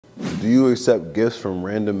Do you accept gifts from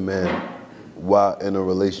random men while in a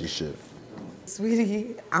relationship?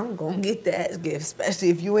 Sweetie, I'm gonna get that gift, especially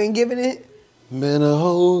if you ain't giving it. Man, a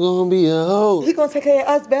hoe gonna be a hoe. He gonna take care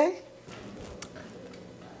of us, babe.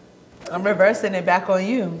 I'm reversing it back on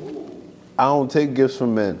you. I don't take gifts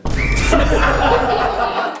from men.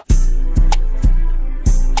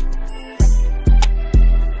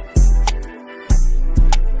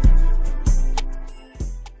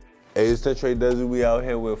 Hey, it's DEZZI. We out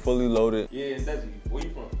here. We're fully loaded. Yeah, it's DEZZI. Where you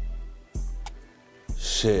from?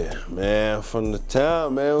 Shit, man. From the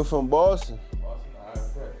town, man. We're from Boston. Boston, all right,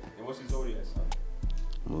 bet. And what's your zodiac sign?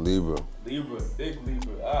 I'm Libra. Libra, big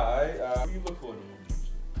Libra. All right. What do you look for in the movie?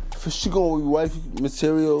 If she gonna be wifey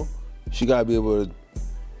material, she gotta be able to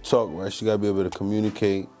talk, right? She gotta be able to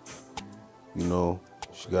communicate. You know,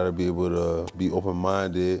 she gotta be able to be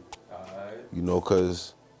open-minded. All right. You know,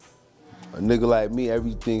 cause a nigga like me,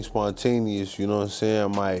 everything spontaneous. You know what I'm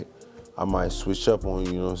saying? I might switch up on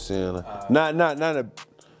you. You know what I'm saying? Not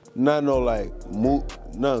no like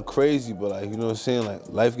nothing crazy, but like you know what I'm saying? Like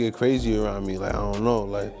life get crazy around me. Like I don't know,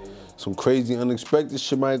 like some crazy unexpected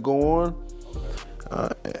shit might go on.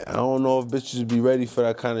 I don't know if bitches be ready for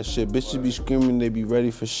that kind of shit. Bitches be screaming they be ready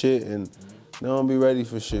for shit and they don't be ready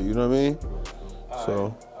for shit, you know what I mean?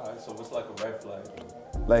 All right, so what's like a red flag?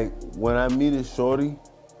 Like when I meet a shorty,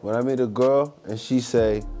 when I meet a girl and she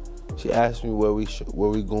asked me where we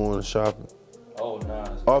going shopping. Oh, nah.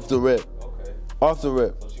 Off the rip. Okay. Off the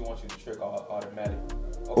rip. So she wants you to trick automatic.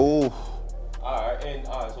 Ooh. Okay.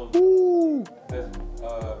 All right, so Ooh. DEZZI,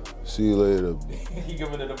 See you later. you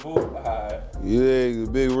giving it a boo? All right. Yeah, the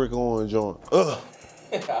big Rick on joint. Ugh.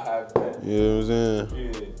 I have that. You know what I'm saying?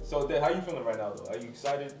 Yeah. So how you feeling right now, though? Are you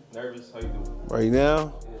excited, nervous? How you doing? Right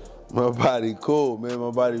now, Yeah. my body cool, man.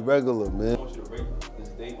 My body regular, man. I want you to rate this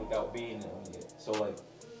date without being there yet. So like,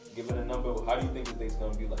 give it a number. How do you think this date's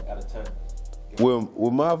gonna be like out of 10?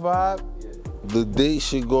 With my vibe, Yeah. the date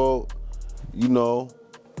should go,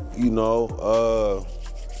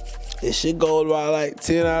 it should go by like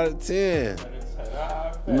 10 out of 10.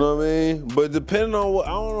 You know what I mean? But depending on I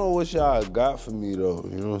don't know what y'all got for me though.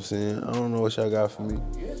 You know what I'm saying? I don't know what y'all got for me.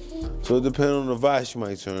 So depending on the vibe, she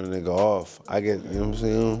might turn a nigga off. I get, you know what I'm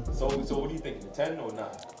saying? So what do you think? 10 or 9? All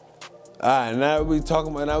right, now we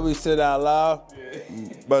talking about, now we said out loud. Yeah.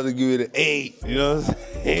 About to give it an 8. You know what I'm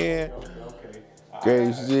saying? Okay.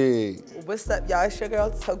 Great shit. What's up, y'all? It's your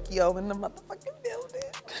girl Tokyo in the motherfucking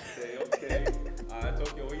building. Okay. All right,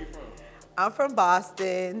 Tokyo, where you from? I'm from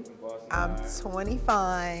Boston. I'm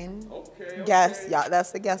 25. Okay. Guess, y'all.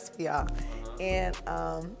 That's a guess for y'all. And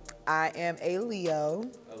I am a Leo.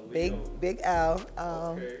 Big L. Okay.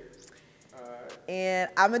 All right. And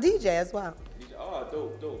I'm a DJ as well. Oh,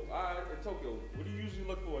 dope. All right, in Tokyo, what do you usually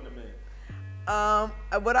look for in a man?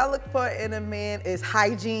 What I look for in a man is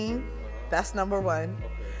hygiene. That's number 1.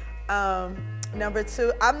 Okay. Number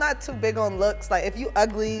 2, I'm not too big on looks. Like if you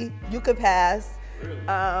ugly, you could pass. Really?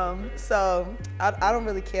 So I don't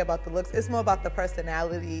really care about the looks. It's more about the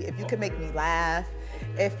personality. If you can make me laugh,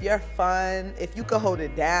 if you're fun, if you can hold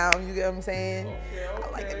it down, you get what I'm saying? Okay. I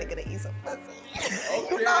like a nigga to eat some pussy.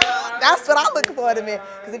 You know, that's what I look for in a man.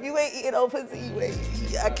 Because if you ain't eating no pussy,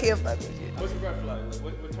 I can't fuck with you. What's your red flag? Like,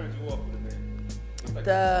 what turns you off in a man?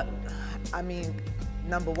 Like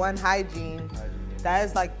Number 1, hygiene. That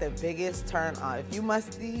is like the biggest turn on. If you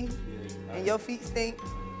musty and your feet stink,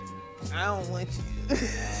 I don't want you. Okay.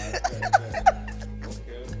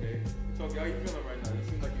 Tokyo, how you feeling right now? You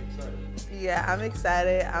seem like you're excited. Yeah, I'm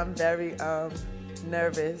excited. I'm very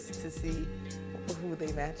nervous to see who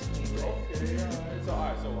they match me with. Okay, all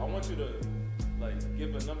right. So I want you to like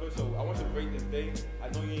give a number. So I want you to rate this date. I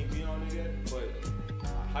know you ain't been on it yet, but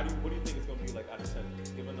what do you think it's gonna be like out of 10?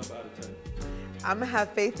 Give a number out of 10. I'm gonna have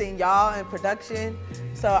faith in y'all and production,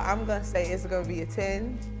 so I'm gonna say it's gonna be a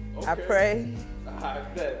 10. Okay. I pray. I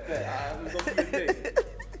bet. All right, let's go for the date.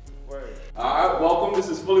 Word. All right, welcome. This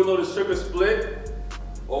is Fully Loaded Sugar Split.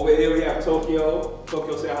 Over here we have Tokyo.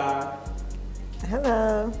 Tokyo, say hi.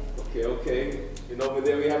 Hello. Okay. And over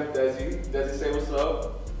there we have DEZZI. DEZZI, say what's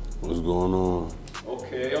up. What's going on?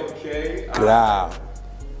 Okay. Grau.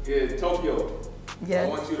 Yeah, Tokyo. Yes. I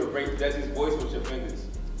want you to rate DEZZI's voice with your fingers.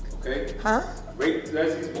 Okay? Huh? Rate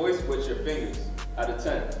DEZZI's voice with your fingers out of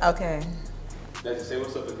 10. Okay. DEZZI, say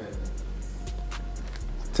what's up again.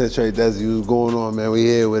 DEZZI, what's going on, man? We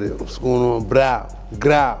here with it. What's going on? Grau.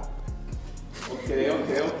 Okay.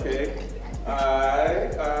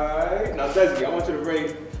 Alright. Now, DEZZI, I want you to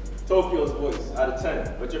rate Tokyo's voice out of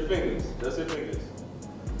 10 with your fingers. Just your fingers.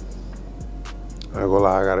 I ain't gonna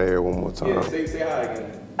lie, I gotta hear it one more time. Yeah, say hi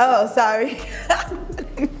again. Oh, sorry.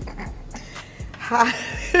 Hi.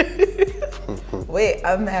 Wait,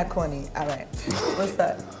 I'm mad corny. All right. What's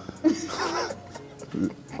up? I'm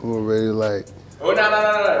already like. Oh,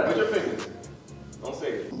 no. With your fingers. Don't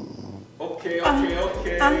say it. Okay. Alright.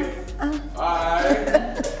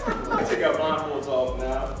 Take our blindfolds off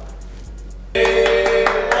now. Hey,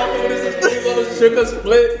 welcome to this little sugar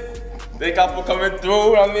split. Thank y'all for coming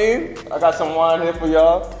through, I mean. I got some wine here for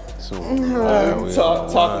y'all.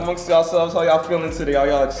 Talk amongst yourselves. How y'all feeling today? Are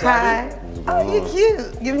y'all excited? Hi. Oh, you're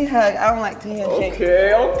cute. Give me a hug. I don't like to handshake.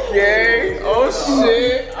 Okay. Oh,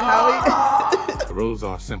 shit. The rules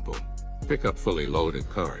are simple. Pick up fully loaded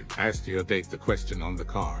card. Ask your date the question on the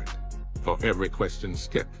card. For every question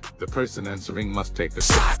skipped, the person answering must take a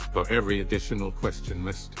shot. For every additional question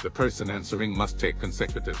missed, the person answering must take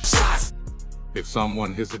consecutive shots. If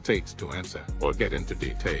someone hesitates to answer or get into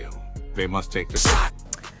detail, they must take a shot.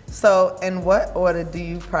 So, in what order do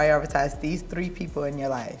you prioritize these 3 people in your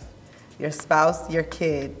life? Your spouse, your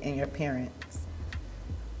kid, and your parents?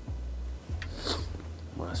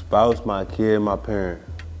 My spouse, my kid, my parent.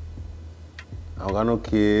 I don't got no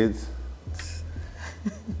kids. I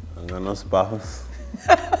don't got no spouse.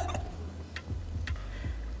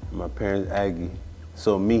 My parents Aggie.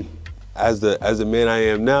 So me, as the man I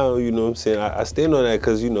am now, you know what I'm saying, I stand on that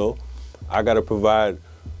because, you know, I gotta provide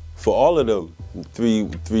for all of them. Three,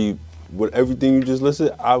 with everything you just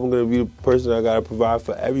listed, I'm gonna be the person I gotta provide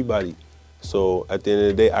for everybody. So at the end of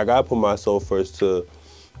the day, I gotta put myself first to,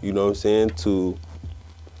 you know what I'm saying, to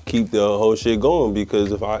keep the whole shit going,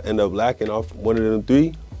 because if I end up lacking off one of them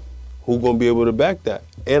 3, who gonna be able to back that?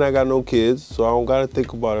 And I got no kids, so I don't gotta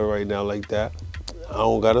think about it right now like that. I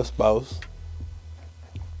don't got a spouse.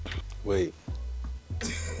 Wait.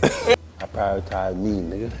 I prioritize me,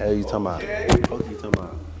 nigga. Hell you talking about? What you talking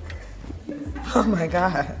about? Oh my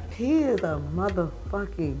God. He is a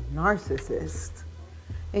motherfucking narcissist.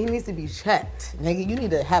 And he needs to be checked. Nigga, you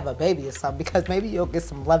need to have a baby or something, because maybe you'll get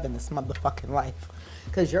some love in this motherfucking life.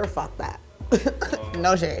 Because you're fucked up.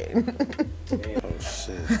 No shade. Oh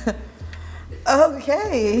shit.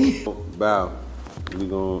 Okay. Bow. I'm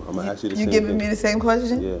gonna ask you the same You giving me the same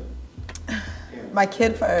question? Yeah. My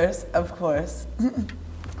kid first, of course.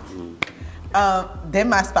 Then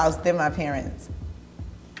my spouse, then my parents.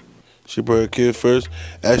 She put her kid first,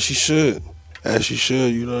 as she should. As she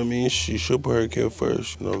should, you know what I mean? She should put her kid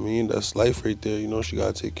first, you know what I mean? That's life right there, you know, she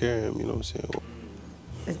gotta take care of him, you know what I'm saying?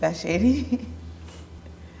 Is that shady?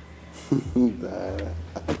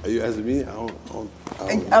 Are you asking me? I don't.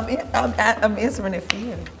 I'm answering it for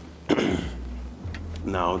you.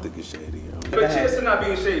 No, I don't think it's shady. But cheers to not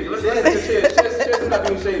being shady. Let's cheers to not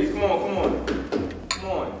being shady. Come on.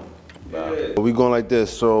 Yeah. We going like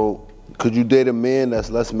this, so could you date a man that's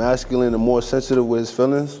less masculine and more sensitive with his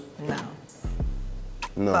feelings?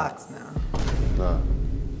 No. Fox, no. Nah.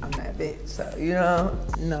 I'm that bitch, so, you know,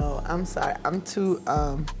 no, I'm sorry. I'm too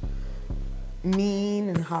mean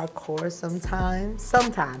and hardcore sometimes.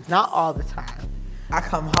 Sometimes, not all the time. I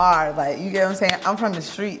come hard, like, you get what I'm saying? I'm from the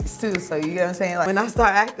streets too, so you get what I'm saying? Like, when I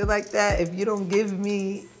start acting like that, if you don't give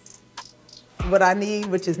me what I need,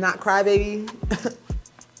 which is not crybaby,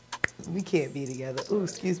 we can't be together. Ooh,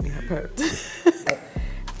 excuse me, I burped.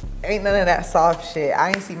 Ain't none of that soft shit. I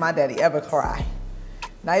ain't see my daddy ever cry.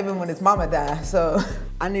 Not even when his mama died, so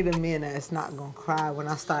I need a man that's not gonna cry when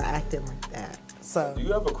I start acting like that, so. Do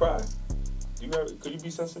you ever cry? Could you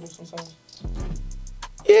be sensitive sometimes?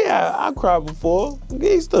 Yeah, I cried before.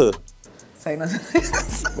 Gangsta. Say nothing.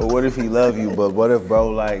 But what if he love you? But what if, bro,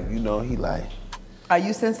 like, you know, he like. Are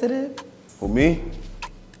you sensitive? For me?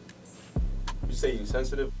 You say you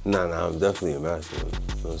sensitive? Nah, I'm definitely a masculine. You know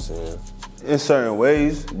what I'm saying? In certain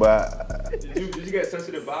ways, but. Did you get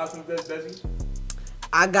sensitive vibes from DEZZI?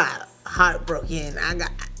 I got heartbroken. I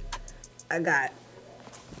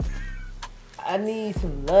need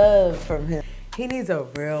some love from him. He needs a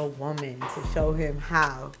real woman to show him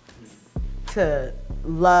how to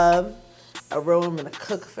love, a real woman to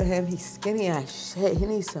cook for him. He's skinny as shit. He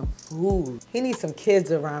needs some food. He needs some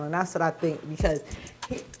kids around, and that's what I think, because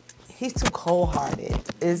he's too cold-hearted.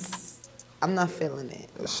 I'm not feeling it.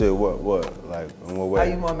 Shit, what? Like, in what way? Are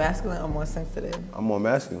you more masculine or more sensitive? I'm more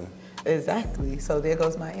masculine. Exactly. So there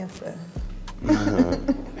goes my answer.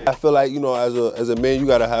 I feel like, you know, as a man, you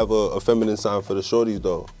gotta have a feminine side for the shorties,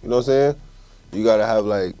 though. You know what I'm saying? You gotta have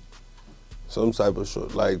like some type of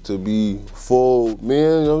short, like to be full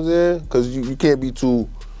man. You know what I'm saying? Because you can't be too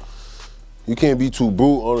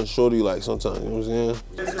brute on a shorty like sometimes. You know what I'm saying?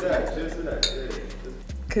 Cheers to that.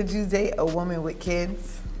 Could you date a woman with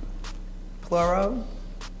kids? Plural?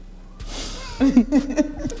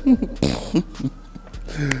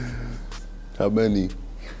 How many?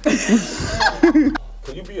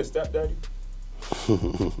 Could you be a stepdaddy?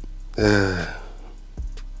 Where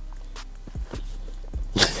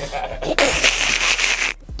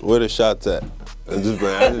the shots at? I'm just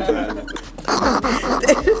playing.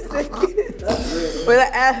 Where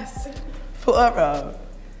the ass for up.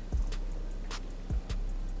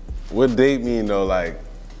 What date mean though? Like,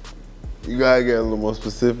 you gotta get a little more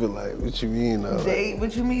specific. Like, what you mean though? Date?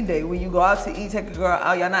 What you mean date? When you go out to eat, take a girl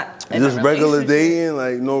out, y'all not in Just a regular dating,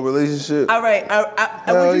 like no relationship? All right.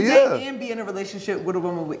 Would you yeah. date and be in a relationship with a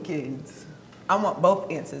woman with kids? I want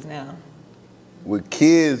both answers now. With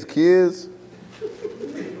kids?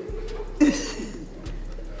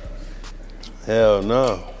 Hell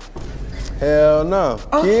no. Hell no.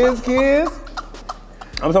 Kids?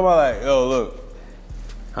 I'm talking about like, yo, look.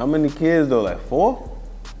 How many kids though? Like 4?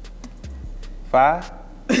 5?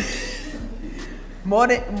 More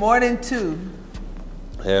than 2.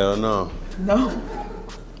 Hell no. No.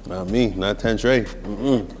 Not me. Not 10 Trey.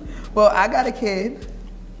 Well, I got a kid.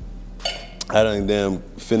 I done damn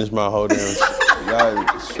finished my whole damn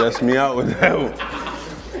y'all stressed me out with that one.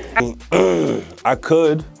 I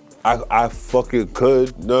could. I fucking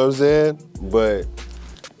could, you know what I'm saying? But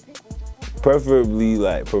preferably,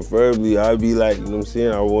 I'd be like, you know what I'm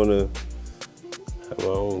saying? I wanna have my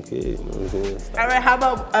own kid, you know what I'm saying? All right, how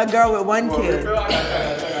about a girl with 1 kid?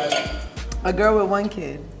 A girl with 1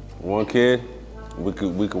 kid. 1 kid? We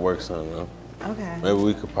could work something out. Okay. Maybe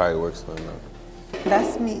we could probably work something out.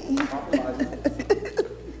 That's me.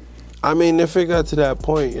 I mean, if it got to that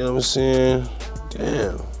point, you know what I'm saying?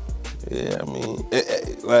 Damn. Yeah, I mean,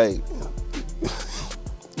 like,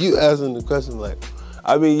 you asking the question like,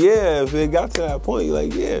 I mean, yeah, if it got to that point, you're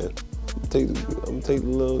like, yeah, I'm gonna take the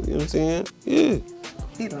little, you know what I'm saying? Yeah.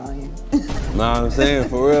 He lying. Nah, I'm saying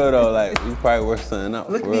for real though, like, we probably work something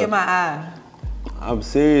out. Look me in my eye. I'm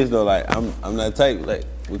serious though, like, I'm that type, like,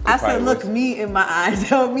 we could I said, look work me in my eye.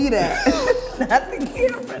 Tell me that. Not the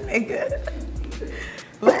camera, nigga.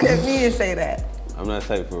 Look at me and say that. I'm that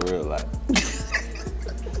type for real, like.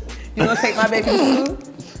 You gonna take my baby to school?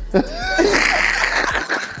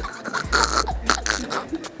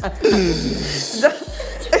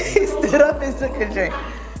 He stood up and took a drink.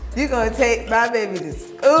 You gonna take my baby to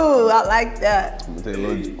school? I like that. I'm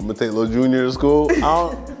gonna take little Junior to school. I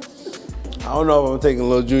don't know if I'm taking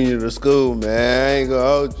little Junior to school, man. I ain't gonna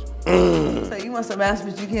hold you. So you want some ass,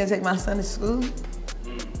 but you can't take my son to school?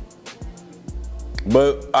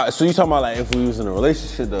 But so you talking about like if we was in a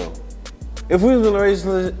relationship though? If we was in a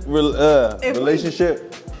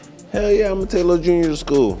relationship, hell yeah, I'm gonna take little Junior to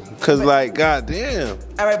school. Cause like, goddamn.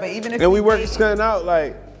 All right, but even if and we work something out,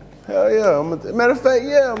 like, hell yeah. Matter of fact,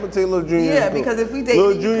 yeah, I'm gonna take little Junior. Yeah, because if we date,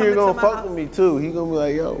 little Junior gonna fuck with me too. He gonna be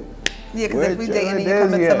like, yo. Yeah, because if we date and you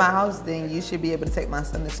come into my house, then you should be able to take my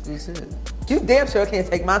son to school too. You damn sure can't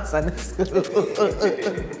take my son to school.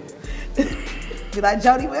 Be like,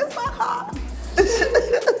 Jody, where's my car?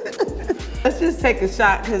 Let's just take a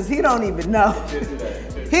shot, because he don't even know.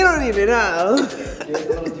 He don't even know.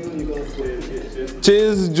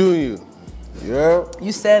 Cheers, Junior. Yeah.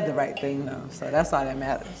 You said the right thing though, so that's all that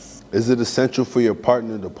matters. Is it essential for your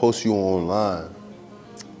partner to post you online?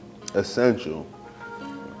 Essential. You know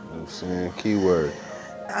what I'm saying? Keyword.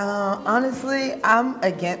 Honestly, I'm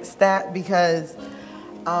against that because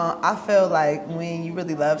I feel like when you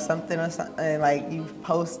really love something or something, and like you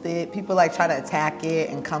post it, people like try to attack it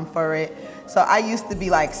and come for it. So I used to be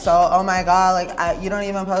like, so, oh my God, like you don't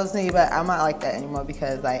even post me, but I'm not like that anymore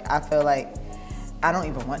because like I feel like I don't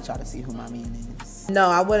even want y'all to see who my man is. No,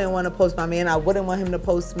 I wouldn't want to post my man. I wouldn't want him to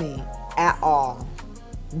post me at all.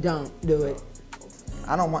 Don't do it.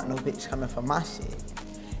 I don't want no bitch coming for my shit.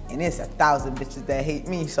 And it's 1,000 bitches that hate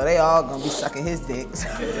me, so they all gonna be sucking his dick.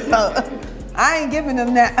 So, I ain't giving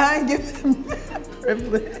them that. I ain't giving them that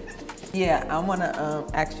privilege. Yeah, I wanna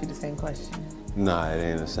ask you the same question. Nah, it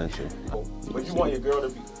ain't essential. Would you want your girl to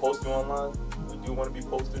be posted online? Would you want to be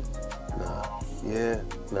posted? Nah. Yeah,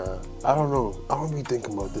 nah. I don't know. I don't be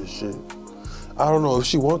thinking about this shit. I don't know if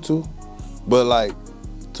she want to, but like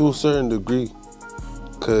to a certain degree,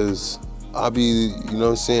 cause I be, you know what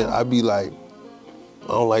I'm saying? I be like, I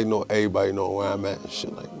don't like everybody knowing where I'm at and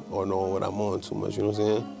shit, like, or knowing what I'm on too much, you know what I'm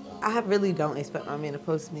saying? I really don't expect my man to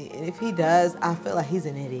post me, and if he does, I feel like he's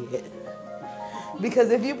an idiot.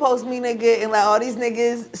 Because if you post me, nigga, and like all these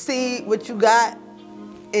niggas see what you got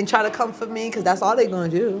and try to come for me, because that's all they gonna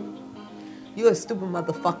do. You a stupid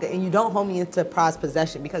motherfucker, and you don't hold me into prized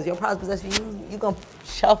possession, because your prized possession, you gonna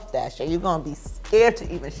shelf that shit. You're gonna be scared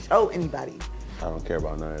to even show anybody. I don't care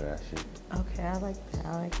about none of that shit. Okay, I like that,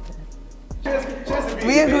 I like that.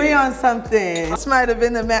 We agree on something. This might have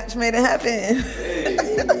been the match made it happen.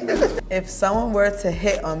 If someone were to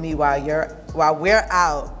hit on me while we're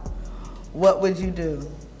out, what would you do?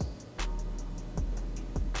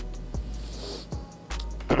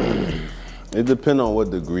 It depends on what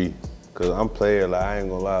degree. Cause I'm player, like I ain't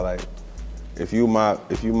gonna lie, like if you my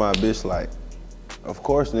bitch, like of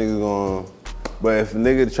course nigga gonna, but if a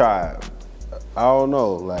nigga try, I don't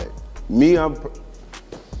know, like me,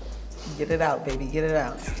 Get it out, baby, get it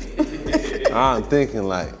out. I'm thinking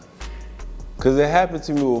like, cause it happened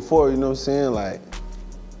to me before, you know what I'm saying, like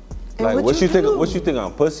what you think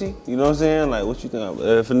I'm pussy, you know what I'm saying, like what you think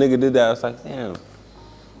if a nigga did that, it's like damn,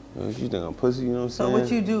 what you think I'm pussy, you know what I'm saying. So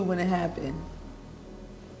what you do when it happened?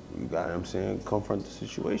 You got what I'm saying, confront the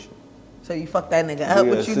situation. So you fuck that nigga up,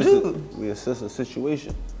 what you do? We assess the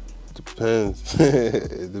situation. Depends.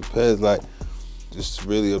 It depends, like, it's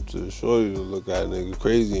really up to the shorty to look at a nigga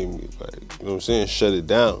crazy and be like, you know what I'm saying, shut it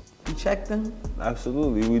down. You check them?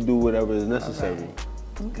 Absolutely, we do whatever is necessary.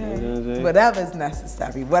 Okay. You know what I'm saying? Whatever's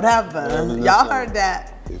necessary, whatever. Y'all heard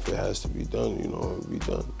that. If it has to be done, you know, it'll be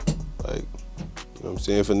done. Like, you know what I'm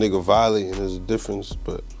saying? If a nigga violating, there's a difference,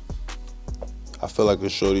 but I feel like a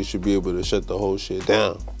shorty should be able to shut the whole shit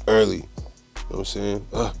down early. You know what I'm saying?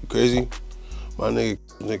 You crazy? My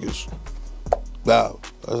niggas, wow.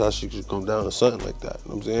 That's how she should come down to something like that. You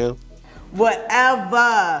know what I'm saying?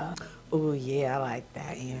 Whatever. Oh yeah, I like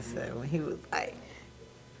that answer. When he was like,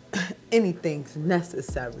 anything's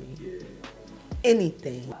necessary. Yeah.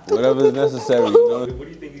 Anything. Whatever's necessary, you know? Where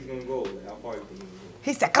do you think he's gonna go? Like, how far do you think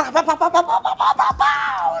he's He said, gonna go? pow, pow, pow, pow, pow, pow, pow, pow,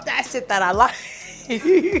 pow. That shit that I like.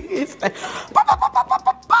 He said, pow, pow, pow, pow, pow,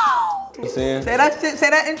 pow, pow. You know what I'm saying? Say that shit, say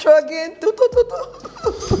that intro again. Do, do, do, do.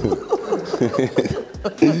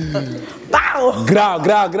 Bow. Growl,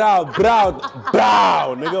 growl, growl, growl,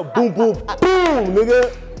 growl, nigga. Boom, boom, boom, nigga.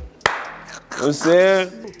 You know what I'm saying?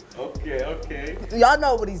 Okay. Y'all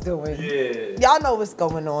know what he's doing. Yeah. Y'all know what's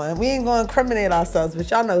going on. We ain't gonna incriminate ourselves, but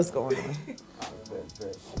y'all know what's going on.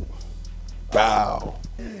 Bow.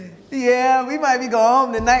 Yeah, we might be going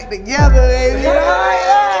home tonight together, baby. I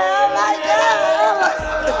like that.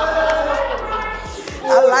 I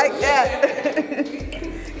like that.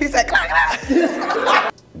 He said,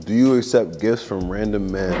 clack. Do you accept gifts from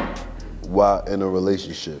random men while in a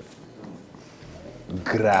relationship?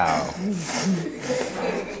 Growl.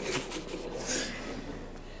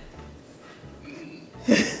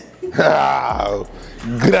 Growl.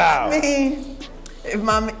 Growl. I mean,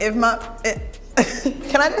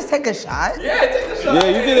 can I just take a shot? Yeah, take a shot. Yeah,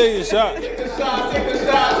 you can take a shot. Take a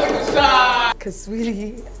shot. Cause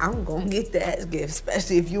sweetie, I'm gonna get that gift,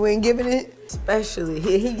 especially if you ain't giving it. Especially,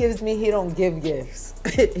 he gives me, he don't give gifts.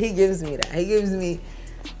 He gives me that.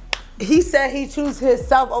 He said he choose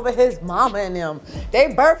himself over his mama and them.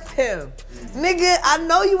 They birthed him. Nigga, I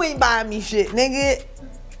know you ain't buying me shit, nigga.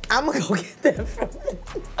 I'ma go get that from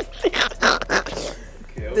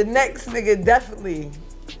you. The next nigga, definitely.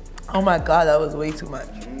 Oh my God, that was way too much.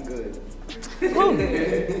 Good.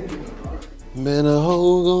 Man, a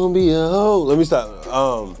hoe gonna be a hoe. Let me stop.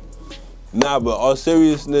 Nah, but all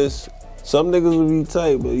seriousness, some niggas will be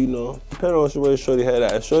tight, but you know, depending on where shorty had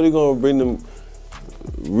at. If shorty gonna bring them,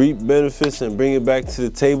 reap benefits and bring it back to the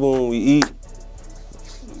table when we eat,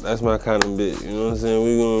 that's my kind of bitch, you know what I'm saying?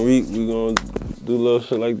 We gonna reap, we gonna do little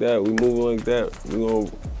shit like that, we moving like that, we gonna,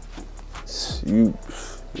 you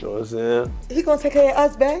know what I'm saying? He gonna take care of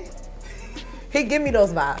us, babe. He give me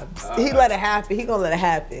those vibes. He let it happen, he gonna let it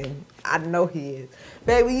happen. I know he is.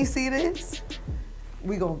 Babe, when you see this,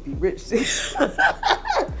 we gonna be rich together.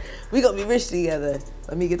 We gonna be rich together.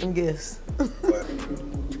 Let me get them gifts.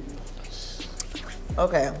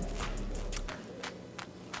 Okay.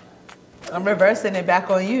 I'm reversing it back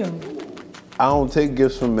on you. I don't take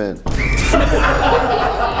gifts from men.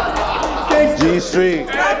 G Street.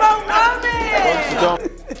 I'm a woman!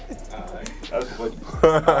 That's funny.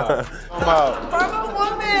 I'm a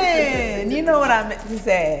woman! You know what I meant to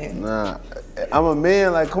say. Nah, I'm a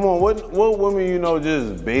man, like, come on, what woman you know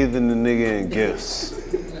just bathing the nigga in gifts?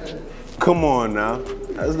 Come on now.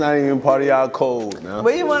 That's not even part of y'all code now.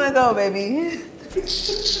 Where you wanna go, baby?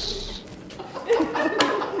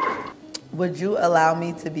 Would you allow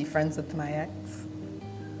me to be friends with my ex?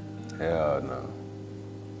 Hell no.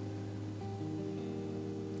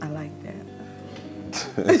 I like that.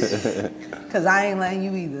 Cause I ain't letting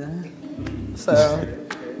you either. So.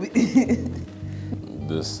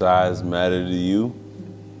 Does size matter to you?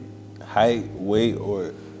 Height, weight,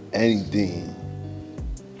 or anything?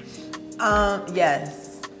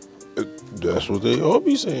 Yes. That's what they all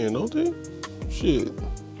be saying, don't they? Shit.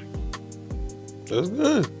 That's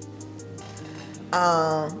good.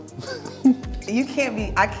 I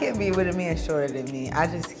can't be with a man shorter than me. I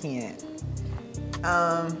just can't.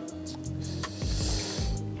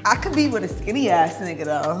 I could be with a skinny ass nigga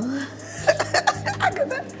though. I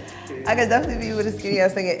I could definitely be with a skinny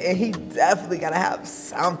ass nigga, and he definitely gotta have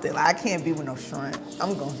something. Like, I can't be with no shrimp.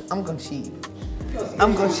 I'm gonna cheat.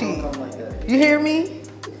 I'm gonna cheat. You hear me?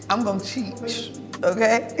 I'm gonna cheat.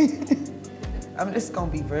 Okay? I'm just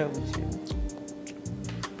gonna be real with you.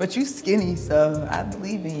 But you skinny, so I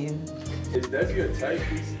believe in you. Is that your type?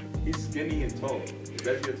 He's skinny and tall. Is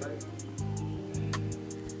that your type?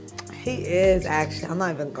 He is, actually. I'm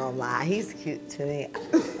not even gonna lie. He's cute to me.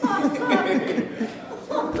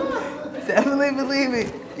 Definitely believe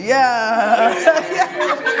it. Yeah.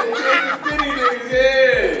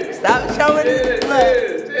 Stop showing it.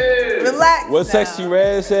 Look. Relax. What Sexy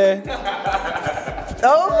Red said?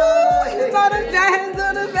 Oh, you know the dance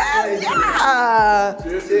on the best. Yeah.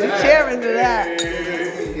 Cheering to that.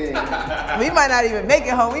 We might not even make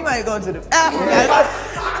it home. We might go to the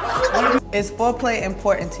bathroom. Is foreplay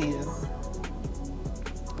important to you?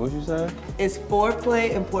 What you say? Is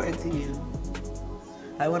foreplay important to you?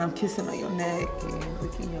 Like when I'm kissing on your neck and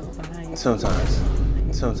licking your behind. Sometimes.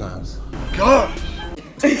 Sometimes.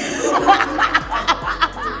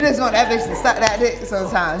 You just want that bitch to suck that dick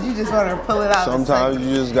sometimes. You just want her to pull it out. Sometimes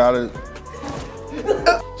you just gotta.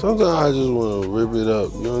 Sometimes I just wanna rip it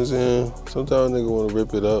up. You know what I'm saying? Sometimes a nigga wanna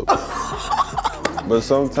rip it up. But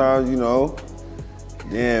sometimes, you know,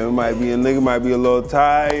 damn, it might be a nigga might be a little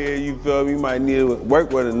tired, you feel me? You might need to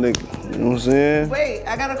work with a nigga. You know what I'm saying? Wait,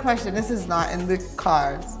 I got a question. This is not in the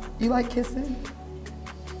cards. You like kissing?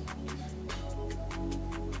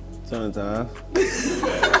 Sometimes. You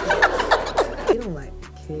don't like to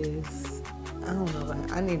kiss. I don't know,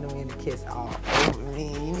 but I need a man to kiss all over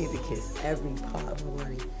me. You need to kiss every part of my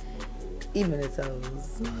body, even the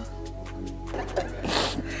toes.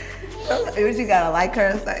 Would you gotta like her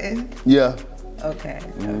or something? Yeah. Okay,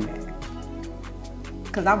 okay.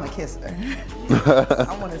 Cause I'm a kisser.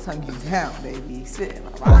 I wanna tongue you down, baby. Sit in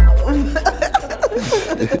my mouth.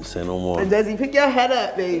 Say no more. DEZZI, pick your head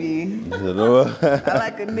up, baby. Say no more. I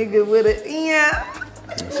like a nigga with a, yeah.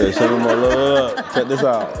 Say no more, look. Check this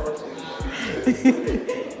out.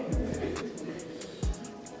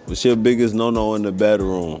 What's your biggest no-no in the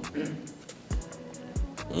bedroom?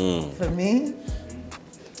 For me,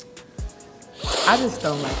 I just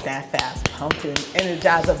don't like that fast pumping,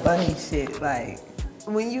 Energizer Bunny shit. Like,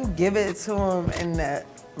 when you give it to him in the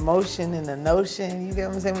motion and the notion, you get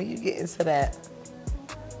what I'm saying? When you get into that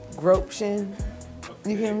groption,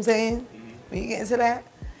 you get what I'm saying? When you get into that,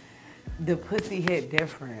 the pussy hit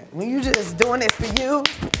different. When you just doing it for you,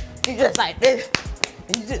 you just like this,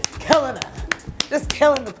 and you just killing her. Just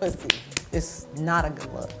killing the pussy. It's not a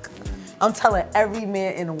good look. I'm telling every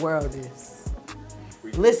man in the world this.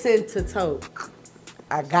 Listen to Toke.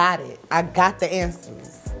 I got it. I got the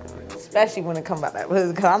answers. Especially when it comes about that pussy,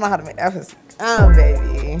 because I know how to make that pussy come,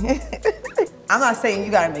 baby. I'm not saying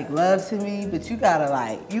you gotta make love to me, but you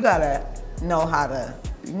gotta know how to,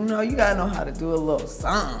 you gotta know how to do a little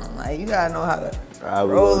something. Like, you gotta know how to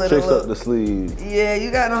roll it tricks up the sleeve. Yeah,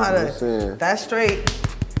 you gotta know how to, that's straight.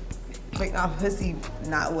 Make my pussy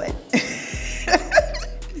not wet.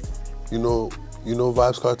 You know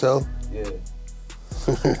Vibes Cartel? Yeah.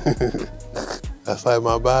 That's like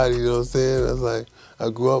my body, you know what I'm saying? That's like, I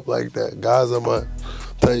grew up like that. Guys are my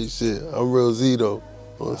type shit. I'm real Z though, you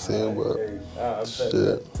know what I'm saying? But shit.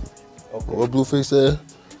 Okay. What Blueface said?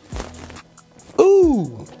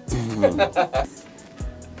 Ooh!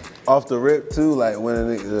 Off the rip too, like when a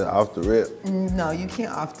nigga off the rip? No, you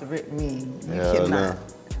can't off the rip me. You Hell cannot. no.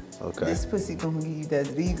 Okay. This pussy gonna give you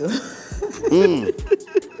that legal.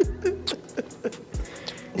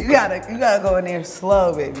 You gotta go in there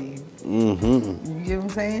slow, baby. Mm-hmm. You get what I'm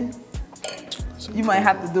saying? You might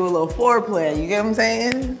have to do a little foreplay. You get what I'm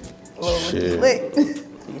saying? A little lick.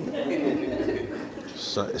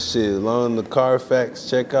 Shit, as long as the Carfax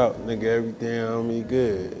check out, nigga, everything on me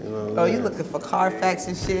good. You know what Oh, you looking for Carfax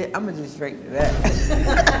and shit? I'ma just straight to that.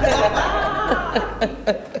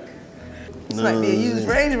 This might be a used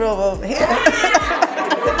Range Rover over here.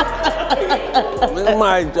 It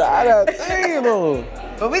might drive that thing though.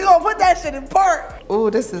 But we gonna put that shit in park.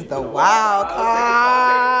 Ooh, this is the wild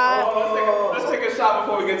card. Let's take a shot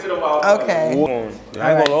before we get to the wild card. Okay.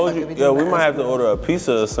 I ain't gonna hold you. Yeah, we might have to order a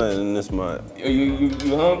pizza or something this month. You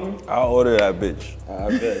hungry? I'll order that bitch.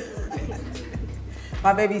 I bet.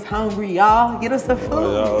 My baby's hungry, y'all. Get us some food.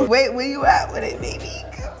 Oh, Wait, where you at with it, baby?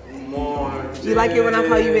 More. You like it when I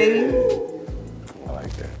call you baby? I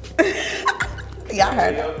like that. Y'all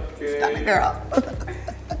heard her. Stop it, girl.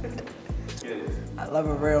 I love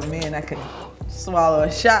a real man that can swallow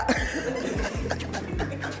a shot.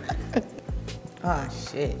 Ah,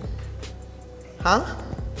 shit. Huh?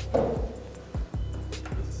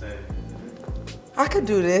 I could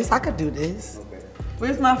do this. I could do this. Okay.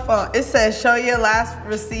 Where's my phone? It says show your last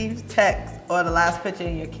received text or the last picture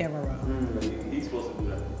in your camera roll. He's supposed to do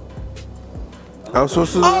that. I'm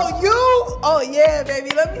supposed to do Oh, you? Oh, yeah, baby.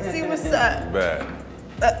 Let me see what's up.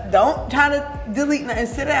 Bad. Don't try to delete nothing.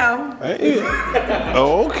 Sit down.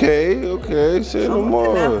 Oh, okay. Say no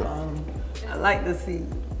more. I like to see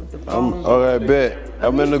what the phone. All right, bet.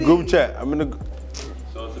 I'm in the group chat.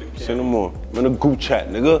 Say no more. I'm in the group chat,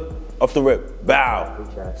 nigga. Off the rip. Bow.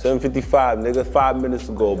 7:55, nigga. 5 minutes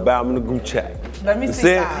ago. Bow. I'm in the group chat. Let me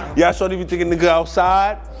see. Y'all shorty be thinking nigga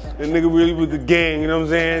outside. And nigga really with the gang, you know what I'm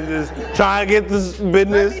saying? Just trying to get this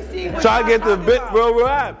business. Try to get the bit real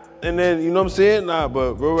rap. And then, you know what I'm saying? Nah,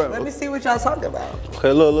 but real rap. Let me see what y'all talking about.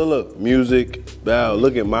 Okay, look. Music. Bow.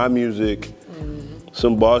 Look at my music.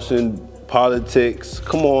 Some Boston politics.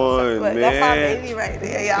 Come on, man. That's my baby right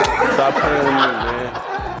there, y'all. Stop playing with me,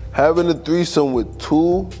 man. Having a threesome with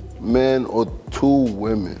 2 men or 2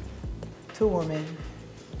 women? 2 women.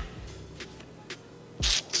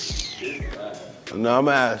 No, I'm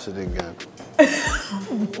gonna ask it again.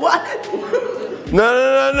 What? No.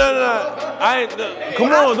 I ain't.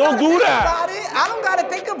 Come on, don't do that. I don't gotta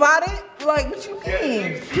think about it. Like, what you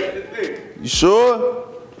mean? You sure?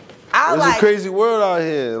 I There's like a crazy world out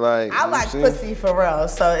here. Like I like pussy for real.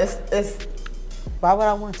 So it's. Why would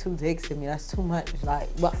I want 2 dicks in me? That's too much. Like,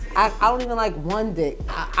 well, I don't even like 1 dick.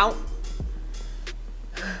 I don't.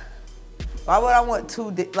 Why would I want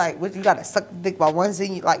 2 dick? Like, what, you gotta suck the dick while one's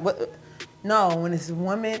in you? Like, what? No, when it's a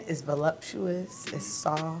woman, it's voluptuous, it's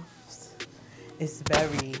soft, it's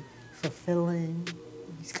very fulfilling.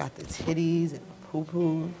 He's got the titties and the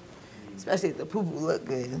poo-poo, especially if the poo-poo look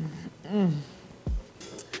good.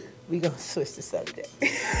 We gonna switch the subject.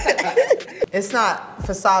 It's not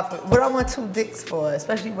facade for, what I want 2 dicks for,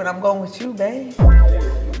 especially when I'm going with you, babe.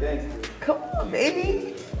 Come on,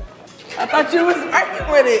 baby. I thought you was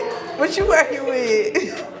working with it. What you working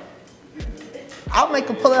with? I'll make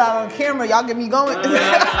her pull it out on camera. Y'all get me going.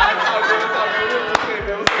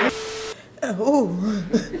 Ooh.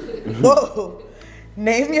 Whoa.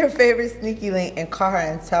 Name your favorite sneaky link and call her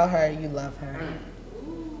and tell her you love her.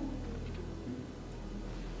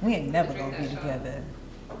 We ain't never gonna be together.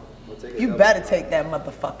 You better take that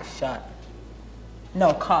motherfucking shot.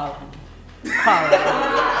 No, call her. Call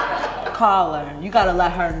her. Call her. You gotta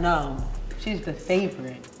let her know. She's the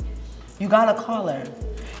favorite. You gotta call her.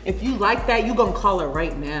 If you like that, you gonna call her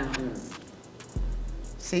right now.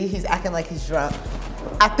 See, he's acting like he's drunk.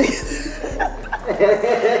 I think.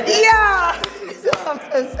 Yeah!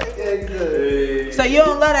 So you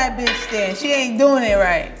don't love that bitch then. She ain't doing it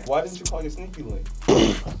right. Why didn't you call your sneaky link?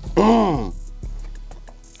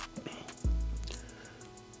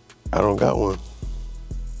 I don't got one.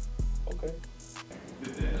 Okay.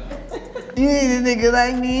 You need a nigga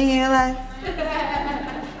like me in your life?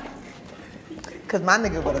 Cause my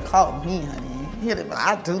nigga would've called me, honey. He'd have been,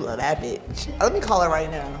 I do love that bitch. Let me call her right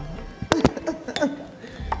now.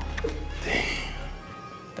 Damn.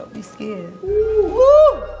 Don't be scared.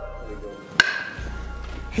 Woo!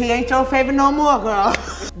 He ain't your favorite no more, girl.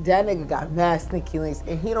 That nigga got mad sneaky links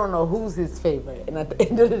and he don't know who's his favorite. And at the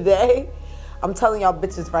end of the day, I'm telling y'all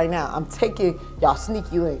bitches right now, I'm taking y'all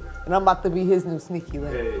sneaky link and I'm about to be his new sneaky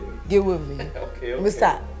link. Hey. Get with me. Okay. What's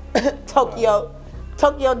that?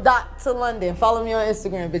 Tokyo dot to London. Follow me on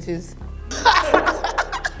Instagram, bitches.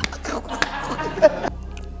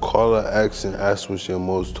 Call her ex and ask what's your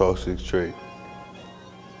most toxic trait.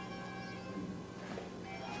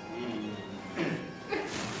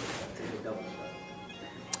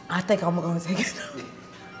 I think I'm gonna take it.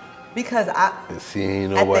 Because See,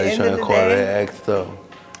 ain't nobody trying to call that ex though.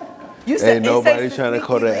 You said ain't nobody trying to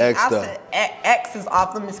call that ex though. I said ex is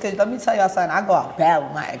off limits because let me tell y'all something. I go out bad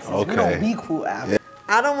with my exes. Okay. We don't be cool after. Yeah.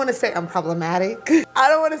 I don't want to say I'm problematic. I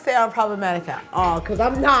don't want to say I'm problematic at all because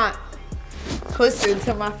I'm not. Listen,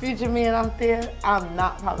 to my future man out there, I'm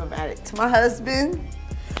not problematic. To my husband,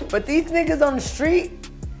 but these niggas on the street,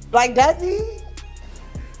 like DEZZI,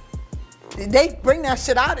 they bring that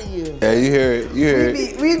shit out of you. Yeah, you hear it. You hear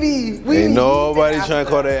it. We ain't nobody trying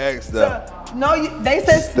to call that ex though. No, they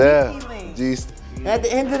said sneaky link. At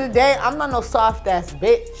the end of the day, I'm not no soft ass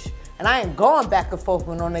bitch. And I ain't going back and forth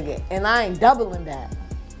with no nigga. And I ain't doubling that.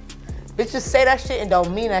 Bitches say that shit and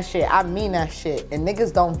don't mean that shit. I mean that shit. And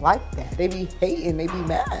niggas don't like that. They be hating, they be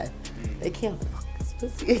mad. They can't fuck this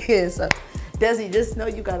pussy. So, DEZZI, just know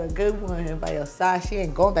you got a good one by your side. She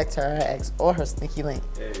ain't going back to her ex or her sneaky link.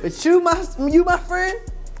 But you, my friend,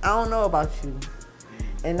 I don't know about you.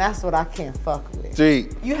 And that's what I can't fuck with. G.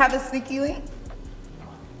 You have a sneaky link?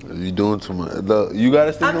 You doing too much. Look, you got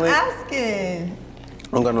a sneaky link? I'm asking. I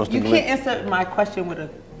don't got no sneaky link. You can't answer my question with a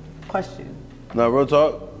question. No, real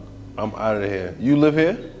talk. I I'm out of here. You live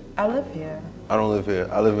here? I live here. I don't live here.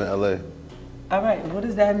 I live in LA. All right, what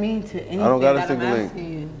does that mean to anything I don't got a that I'm single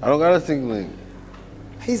asking you? link. I don't got a single link.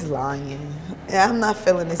 He's lying. Yeah, I'm not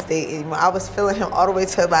feeling this date anymore. I was feeling him all the way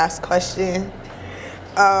to the last question.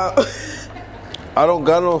 I don't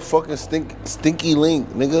got no fucking stinky link,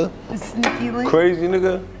 nigga. Sneaky link? Crazy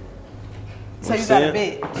nigga. So you got a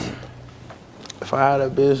bitch? If I had a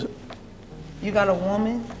bitch, You got a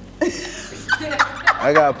woman?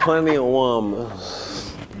 I got plenty of women.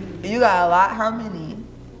 You got a lot? How many?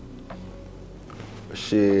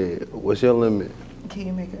 Shit, what's your limit? Can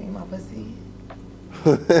you make me my pussy?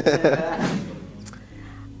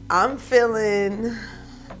 I'm feeling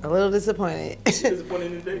a little disappointed.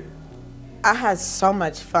 Disappointed in the date? I had so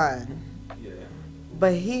much fun, Yeah.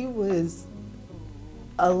 but he was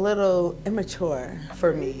a little immature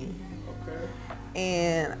for me. Okay.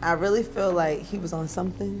 And I really feel like he was on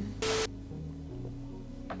something.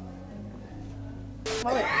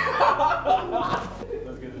 Let's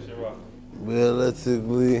get this shit rock.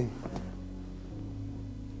 Realistically,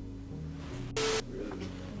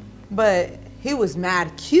 But he was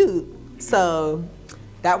mad cute, so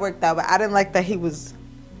that worked out. But I didn't like that he was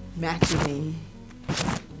matching me. Okay.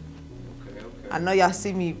 I know y'all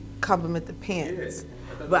see me compliment the pants,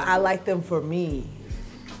 Yeah. but I like them for me,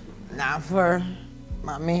 not for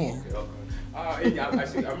my man. Okay.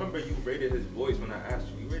 Actually, I remember you rated his voice when I asked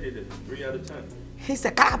you. You rated it 3 out of 10. He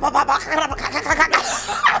said, I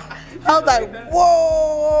was like,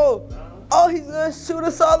 whoa. Oh, he's gonna shoot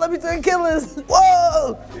us all. Let me try and kill us.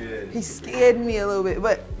 Whoa. Yeah. He scared me a little bit,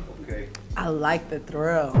 but Okay. I like the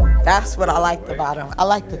thrill. That's what I liked about him. I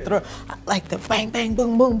like the thrill. I like the bang, bang,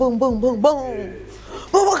 boom, boom, boom, boom, boom, boom.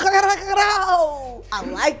 I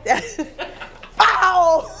like that.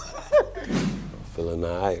 Ow! I'm feeling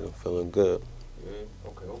alright. I'm feeling good. Yeah.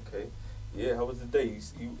 Okay. Yeah. How was the day?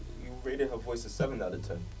 You rated her voice a 7 out of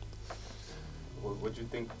 10. What you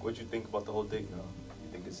think? What you think about the whole date now? You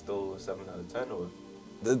think it's still a 7 out of 10 or?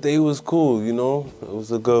 The day was cool, you know. It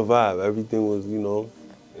was a good vibe. Everything was, you know,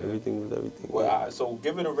 everything was everything. Well, all right, so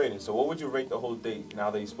give it a rating. So what would you rate the whole date now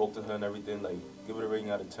that you spoke to her and everything? Like, give it a rating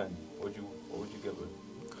out of 10. What would you give her?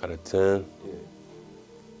 Out of 10, Yeah.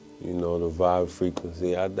 you know, the vibe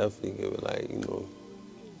frequency, I definitely give it like, you know,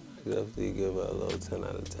 I definitely give it a little 10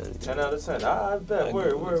 out of 10. 10 out of 10. I bet. I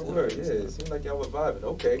Word. give it a 10 out of Yeah, 10. it seemed like y'all were vibing.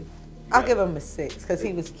 Okay. I'll give him a 6 because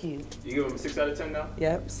he was cute. You give him a 6 out of 10 now?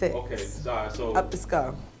 Yep, 6. Okay. All right. So Up the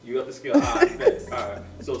skull. you up the scale. All right. Bet. All right.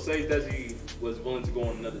 So say DEZZI was willing to go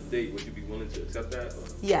on another date. Would you be willing to accept that? Or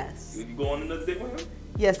Yes. would you go on another date with him?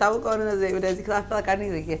 Yes, I would go on another date with Desi because I feel like I need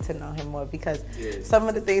to get to know him more because Yeah. some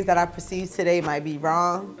of the things that I perceive today might be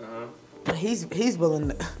wrong, but he's willing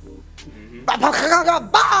to.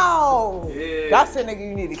 Bow! Yeah. That's a nigga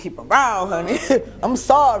you need to keep around, honey. I'm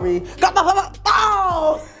sorry.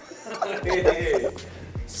 Bow! Yeah.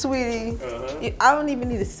 Sweetie, I don't even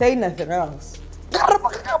need to say nothing else.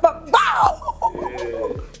 Bow!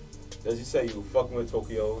 Yeah. As you say, you fucking with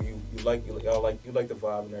Tokyo. You like the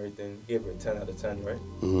vibe and everything. You gave her a 10 out of 10, right?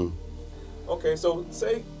 Mm-hmm. Okay, so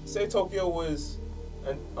say Tokyo was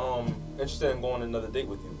interested in going on another date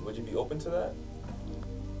with you. Would you be open to that?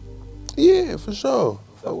 Yeah, for sure.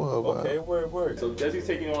 Fuck with her, Okay, word. So DEZZI's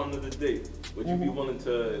taking you on another date. Would you be willing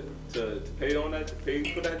to pay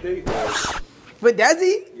for that date? But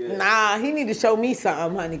Desi? Yeah. Nah, he need to show me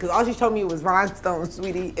something, honey, because all she told me was rhinestones,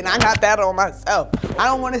 sweetie, and I got that on myself. I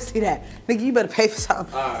don't want to see that. Nigga, you better pay for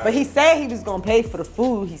something. Right. But he said he was going to pay for the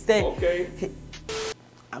food. He said... Okay.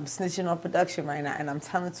 I'm snitching on production right now, and I'm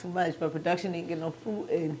telling too much, but production didn't get no food,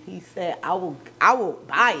 and he said, I will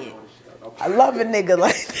buy it. I love a nigga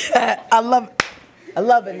like that. I love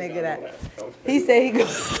a nigga that. He said he go...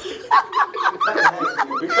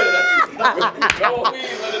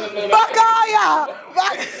 Fuck all y'all!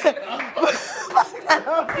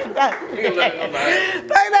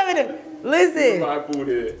 Listen.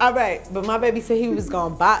 All right, but my baby said he was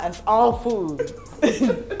gonna buy us all food.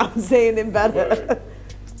 I'm saying it better.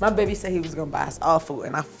 My baby said he was gonna buy us all food,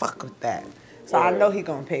 and I fuck with that. So I know he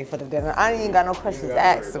gonna pay for the dinner. I ain't got no questions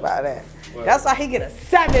asked about that. That's why he get a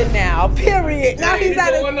 7 now, period. Now he's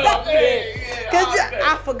at a 7. Cause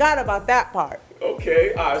I forgot about that part.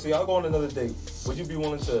 Okay, all right. So y'all go on another date. Would you be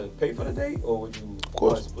willing to pay for the date, or would you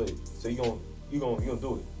want to split it? So you gonna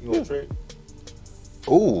do it? You gonna trade?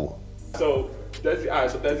 Ooh. So DEZZI, all right.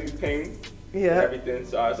 So DEZZI's paying and everything.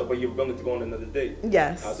 So, all right, so but you're willing to go on another date?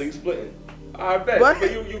 Yes. So you splitting? I bet. What?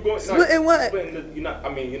 But you going Splitting what? Splitting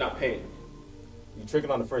you're not paying. You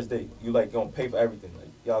tricking on the first date. You like gonna pay for everything. Like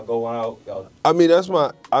y'all go out. Y'all.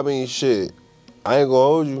 Shit. I ain't gonna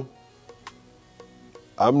hold you.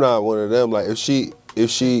 I'm not one of them. Like if she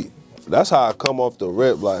that's how I come off the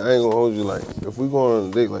rip. Like, I ain't gonna hold you. Like, if we going on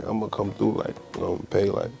a date, like, I'm gonna come through, like, you know, pay,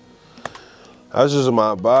 like. That's just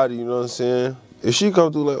my body, you know what I'm saying? If she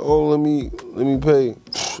come through like, oh, let me pay,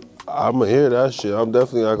 I'ma hear that shit. I'm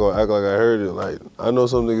definitely not gonna act like I heard it. Like, I know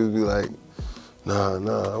some niggas be like, nah.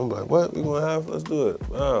 I'm like, what? We gonna have? Let's do it.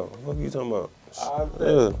 Wow, what you talking about?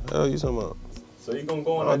 Yeah, hell you talking about? So you gonna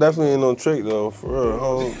go on? I definitely ain't no trick though, for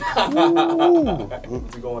real.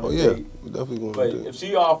 To go on a yeah, date. we definitely going But to date. if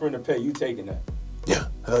she offering to pay, you taking that? Yeah,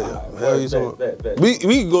 hell yeah. Right, Hell you talking about? bet. We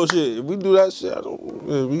can go shit. If we do that shit,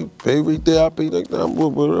 we pay right there, I pay like that.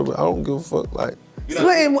 Whatever. I don't give a fuck. Like,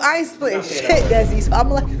 I ain't splitting shit, Desi, so I'm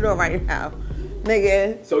gonna let you know right now.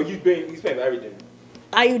 Nigga. So he's paying for everything.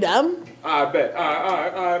 Are you dumb? I bet. All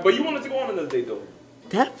right. But you wanted to go on another date though?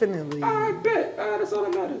 Definitely. I bet. That's all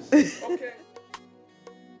that matters. Okay.